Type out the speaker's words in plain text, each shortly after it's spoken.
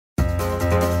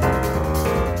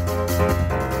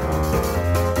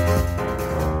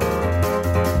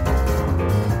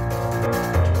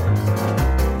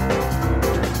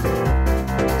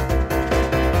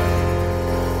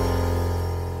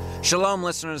Shalom,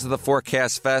 listeners of the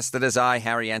Forecast Fest. It is I,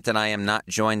 Harry Enton. I am not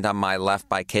joined on my left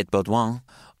by Kate Baudouin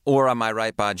or on my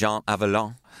right by Jean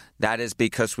Avalon. That is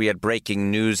because we had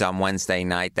breaking news on Wednesday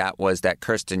night. That was that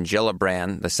Kirsten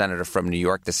Gillibrand, the senator from New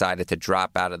York, decided to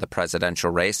drop out of the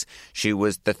presidential race. She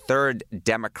was the third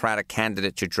Democratic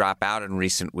candidate to drop out in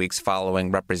recent weeks following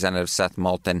Representative Seth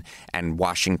Moulton and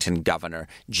Washington Governor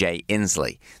Jay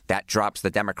Inslee. That drops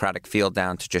the Democratic field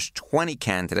down to just 20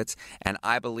 candidates, and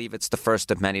I believe it's the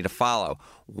first of many to follow.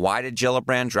 Why did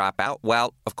Gillibrand drop out?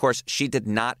 Well, of course, she did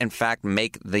not, in fact,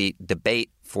 make the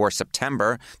debate for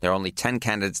September. There are only 10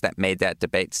 candidates that made that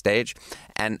debate stage.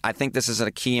 And I think this is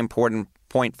a key important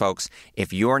point, folks.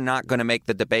 If you're not going to make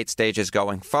the debate stages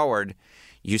going forward,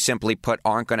 you simply put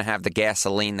aren't going to have the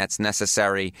gasoline that's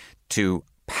necessary to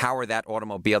power that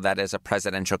automobile that is a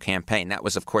presidential campaign. That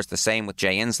was, of course, the same with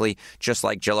Jay Inslee. Just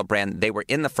like Gillibrand, they were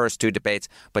in the first two debates,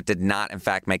 but did not, in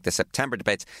fact, make the September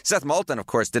debates. Seth Moulton, of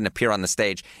course, didn't appear on the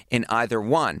stage in either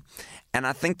one. And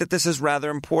I think that this is rather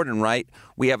important, right?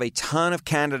 We have a ton of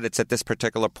candidates at this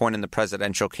particular point in the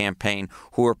presidential campaign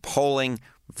who are polling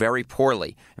very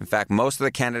poorly. In fact, most of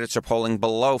the candidates are polling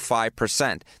below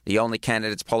 5%. The only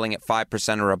candidates polling at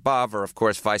 5% or above are, of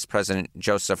course, Vice President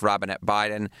Joseph Robinette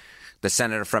Biden, the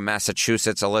senator from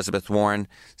Massachusetts, Elizabeth Warren,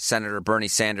 Senator Bernie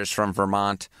Sanders from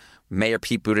Vermont, Mayor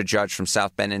Pete Buttigieg from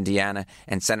South Bend, Indiana,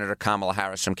 and Senator Kamala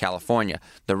Harris from California.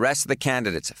 The rest of the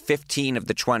candidates, 15 of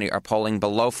the 20, are polling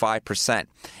below 5%.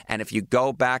 And if you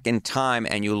go back in time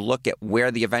and you look at where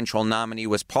the eventual nominee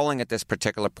was polling at this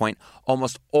particular point,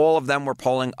 almost all of them were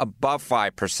polling above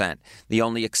 5%. The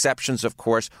only exceptions, of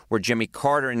course, were Jimmy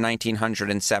Carter in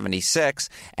 1976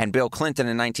 and Bill Clinton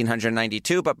in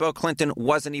 1992, but Bill Clinton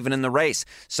wasn't even in the race.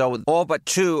 So all but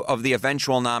two of the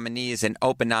eventual nominees in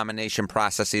open nomination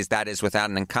processes, that is without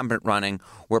an incumbent running,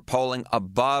 were polling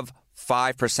above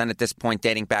 5% at this point,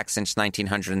 dating back since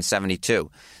 1972.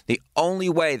 The only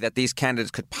way that these candidates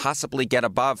could possibly get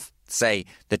above, say,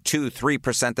 the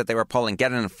 2-3% that they were polling,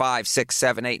 get in 5, 6,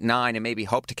 7, 8, 9, and maybe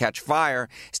hope to catch fire,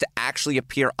 is to actually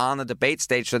appear on the debate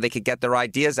stage so they could get their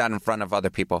ideas out in front of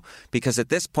other people. Because at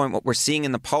this point, what we're seeing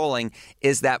in the polling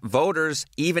is that voters,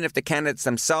 even if the candidates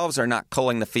themselves are not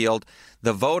culling the field,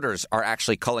 the voters are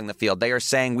actually culling the field. They are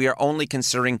saying we are only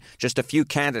considering just a few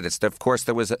candidates. Of course,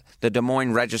 there was the Des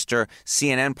Moines Register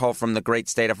CNN poll from the great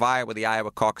state of Iowa, the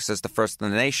Iowa caucus is the first in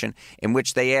the nation, in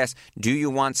which they asked, do you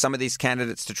want some of these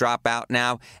candidates to drop out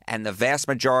now? And the vast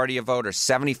majority of voters,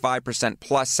 75%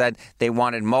 plus, said they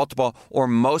wanted multiple or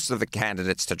most of the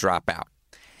candidates to drop out.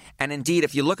 And indeed,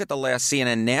 if you look at the last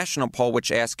CNN national poll,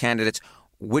 which asked candidates,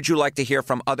 would you like to hear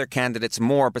from other candidates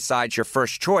more besides your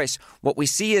first choice? What we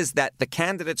see is that the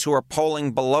candidates who are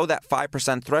polling below that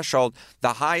 5% threshold,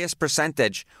 the highest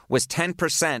percentage was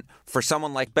 10% for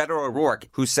someone like Beto O'Rourke,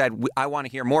 who said, I want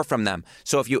to hear more from them.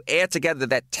 So if you add together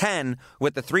that 10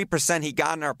 with the 3% he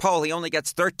got in our poll, he only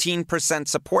gets 13%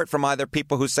 support from either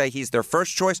people who say he's their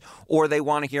first choice or they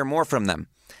want to hear more from them.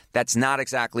 That's not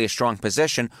exactly a strong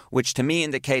position, which to me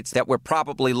indicates that we're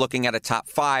probably looking at a top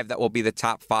 5 that will be the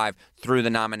top 5 through the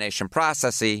nomination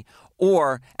process,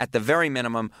 or at the very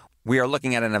minimum, we are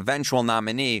looking at an eventual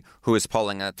nominee who is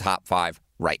polling in the top 5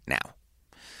 right now.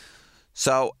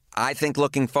 So I think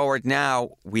looking forward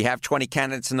now, we have 20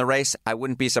 candidates in the race. I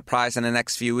wouldn't be surprised in the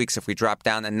next few weeks if we drop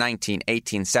down to 19,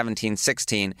 18, 17,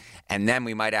 16, and then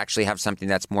we might actually have something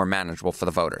that's more manageable for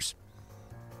the voters.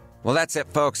 Well, that's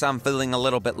it, folks. I'm feeling a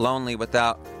little bit lonely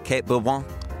without Kate Baudouin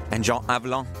and Jean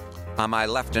Avalon on my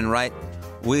left and right.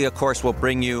 We, of course, will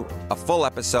bring you a full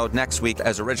episode next week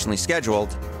as originally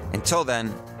scheduled. Until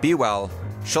then, be well,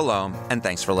 shalom, and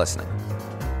thanks for listening.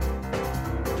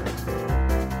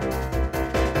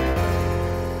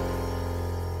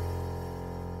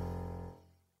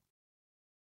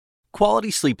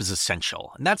 Quality sleep is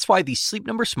essential, and that's why the Sleep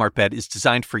Number Smart Bed is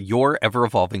designed for your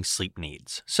ever-evolving sleep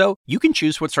needs. So you can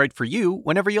choose what's right for you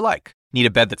whenever you like. Need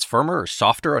a bed that's firmer or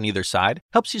softer on either side?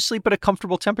 Helps you sleep at a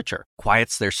comfortable temperature.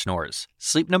 Quiets their snores.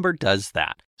 Sleep Number does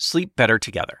that. Sleep better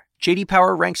together. J.D.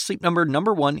 Power ranks Sleep Number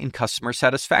 #1 in customer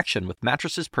satisfaction with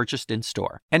mattresses purchased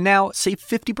in-store. And now, save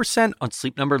 50% on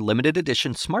Sleep Number limited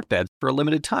edition smart beds for a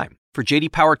limited time. For J.D.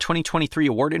 Power 2023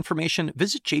 award information,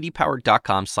 visit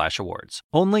jdpower.com/awards.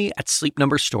 Only at Sleep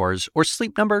Number stores or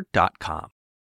sleepnumber.com.